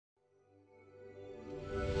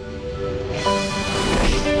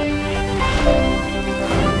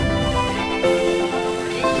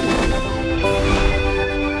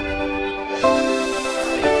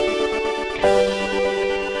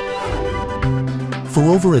For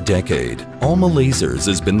over a decade, Alma Lasers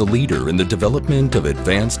has been the leader in the development of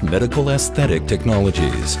advanced medical aesthetic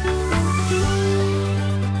technologies.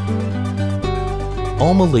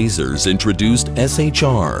 Alma Lasers introduced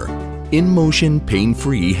SHR, in-motion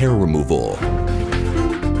pain-free hair removal.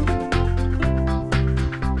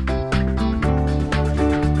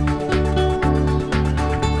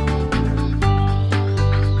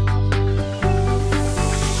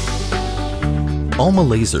 Alma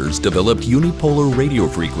Lasers developed unipolar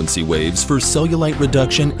radiofrequency waves for cellulite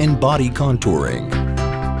reduction and body contouring.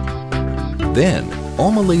 Then,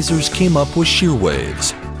 Alma Lasers came up with shear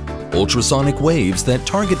waves, ultrasonic waves that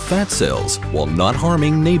target fat cells while not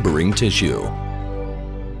harming neighboring tissue.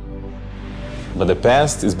 But the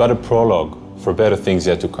past is but a prologue for better things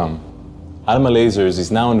yet to come. Alma Lasers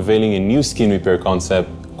is now unveiling a new skin repair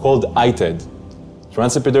concept called iTED,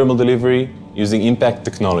 transepidermal delivery using impact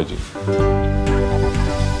technology.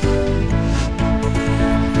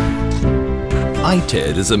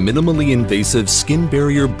 iTED is a minimally invasive skin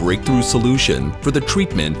barrier breakthrough solution for the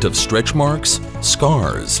treatment of stretch marks,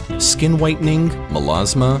 scars, skin whitening,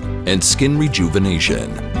 melasma, and skin rejuvenation.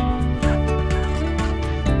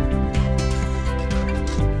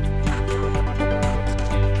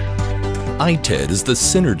 iTED is the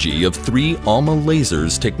synergy of three Alma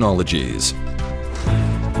Lasers technologies.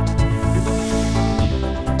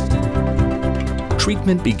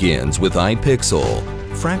 Treatment begins with iPixel,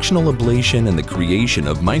 fractional ablation and the creation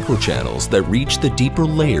of microchannels that reach the deeper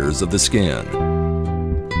layers of the skin.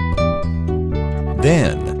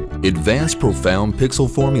 Then, advanced profound pixel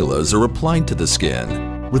formulas are applied to the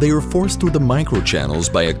skin, where they are forced through the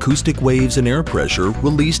microchannels by acoustic waves and air pressure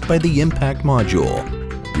released by the impact module,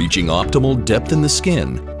 reaching optimal depth in the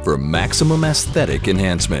skin for maximum aesthetic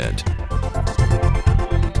enhancement.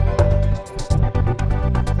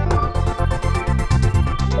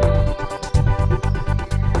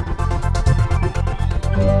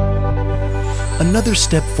 Another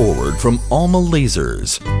step forward from Alma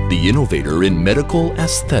Lasers, the innovator in medical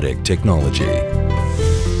aesthetic technology.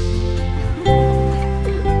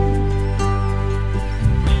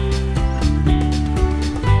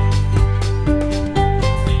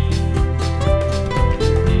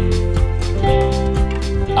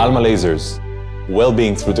 Alma Lasers,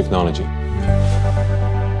 well-being through technology.